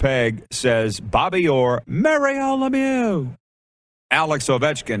 Randy in the Peg says, Bobby Orr, Mario Lemieux, Alex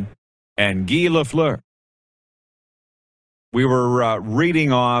Ovechkin, and Guy Lafleur. We were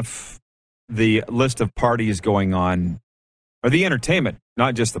reading off the list of parties going on, or the entertainment,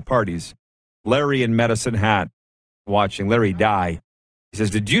 not just the parties. Larry in Medicine Hat watching. Larry die. He says,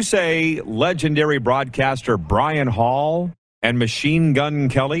 did you say legendary broadcaster Brian Hall and Machine Gun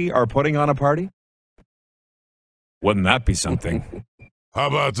Kelly are putting on a party? Wouldn't that be something? How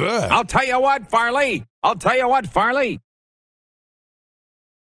about that? I'll tell you what, Farley.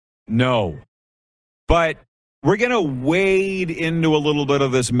 No. But we're going to wade into a little bit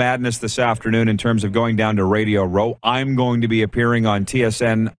of this madness this afternoon in terms of going down to Radio Row. I'm going to be appearing on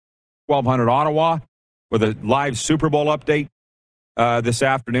TSN 1200 Ottawa with a live Super Bowl update this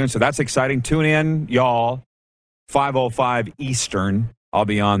afternoon. So that's exciting. Tune in, y'all. 5:05 Eastern. I'll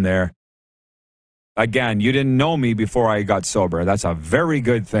be on there. Again, you didn't know me before I got sober. That's a very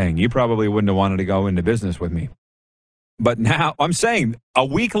good thing. You probably wouldn't have wanted to go into business with me. But now, I'm saying, a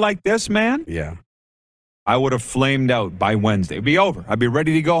week like this, man, yeah, I would have flamed out by Wednesday. It'd be over. I'd be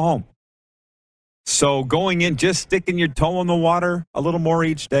ready to go home. So going in, just sticking your toe in the water a little more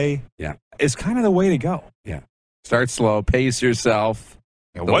each day is kind of the way to go. Yeah. Start slow. Pace yourself.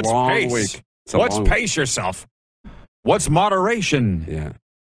 Yeah, what's pace? Week. What's pace yourself? What's moderation? Yeah.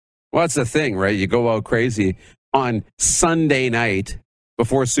 Well, that's the thing, right? You go out crazy on Sunday night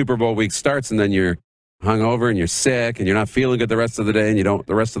before Super Bowl week starts, and then you're hungover and you're sick and you're not feeling good the rest of the day and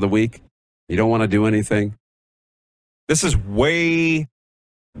the rest of the week. You don't want to do anything. This is way,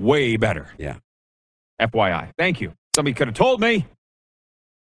 way better. Yeah. FYI. Thank you. Somebody could have told me.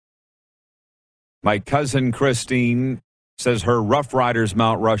 My cousin Christine says her Rough Riders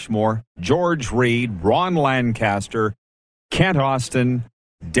Mount Rushmore, George Reed, Ron Lancaster, Kent Austin,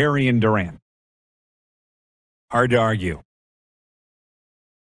 Darian Durant. Hard to argue.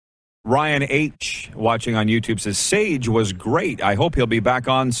 Ryan H., watching on YouTube, says, Sage was great. I hope he'll be back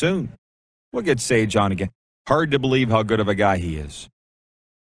on soon. We'll get Sage on again. Hard to believe how good of a guy he is.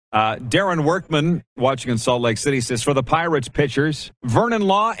 Darren Workman, watching in Salt Lake City, says, for the Pirates pitchers, Vernon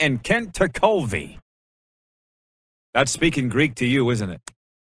Law and Kent Tekulve. That's speaking Greek to you, isn't it?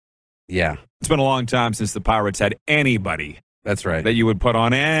 Yeah. It's been a long time since the Pirates had anybody. That's right. That you would put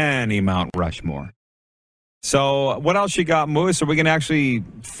on any Mount Rushmore. So what else you got, Moose? Are we going to actually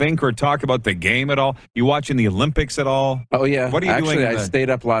think or talk about the game at all? You watching the Olympics at all? Oh, yeah. What are you doing? Actually, I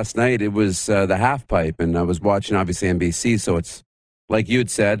stayed up last night. It was the half pipe, and I was watching, obviously, NBC. So it's, like you had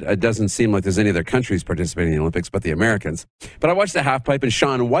said, it doesn't seem like there's any other countries participating in the Olympics but the Americans. But I watched the half pipe, and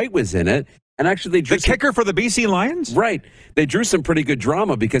Shaun White was in it. And actually, they drew the kicker for the BC Lions? Right. They drew some pretty good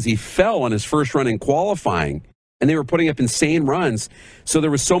drama because he fell on his first run in qualifying. And they were putting up insane runs. So there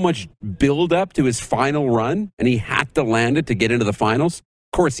was so much build-up to his final run, and he had to land it to get into the finals.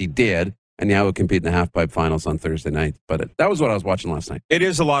 Of course he did, and now he'll compete in the half-pipe finals on Thursday night. But that was what I was watching last night. It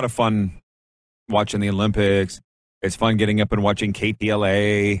is a lot of fun watching the Olympics. It's fun getting up and watching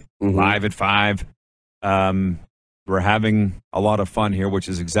KTLA live at 5. We're having a lot of fun here, which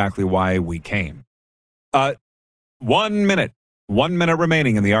is exactly why we came. 1 minute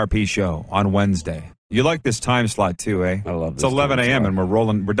remaining in the RP show on Wednesday. You like this time slot too, eh? I love this. It's 11 a.m. and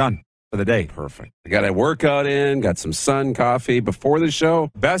we're done for the day. Perfect. I got a workout in, got some sun, coffee before the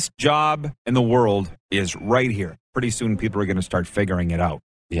show. Best job in the world is right here. Pretty soon people are going to start figuring it out.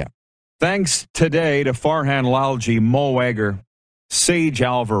 Yeah. Thanks today to Farhan Lalji, Mo Egger, Sage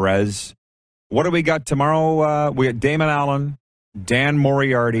Alvarez. What do we got tomorrow? We got Damon Allen, Dan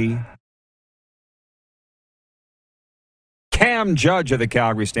Moriarty, Cam Judge of the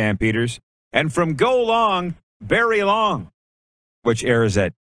Calgary Stampeders, and from Go Long, Barry Long, which airs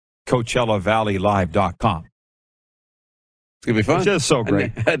at CoachellaValleyLive.com. It's going to be fun. It's just so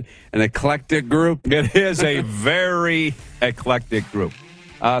great. An eclectic group. It is a very eclectic group.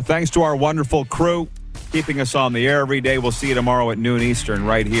 Thanks to our wonderful crew keeping us on the air every day. We'll see you tomorrow at noon Eastern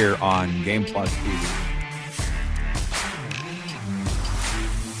right here on Game Plus TV.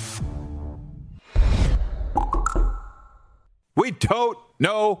 We don't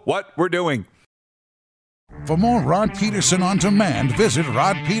know what we're doing. For more Rod Peterson on demand, visit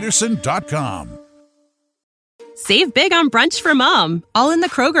rodpeterson.com. Save big on brunch for mom, all in the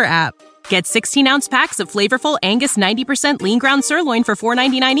Kroger app. Get 16-ounce packs of flavorful Angus 90% lean ground sirloin for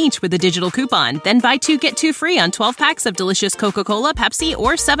 $4.99 each with a digital coupon. Then buy 2, get 2 free on 12 packs of delicious Coca-Cola, Pepsi,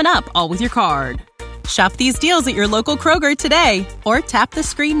 or 7-Up, all with your card. Shop these deals at your local Kroger today, or tap the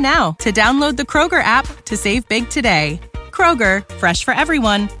screen now to download the Kroger app to save big today. Kroger, fresh for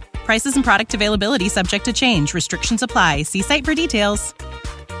everyone. Prices and product availability subject to change. Restrictions apply. See site for details.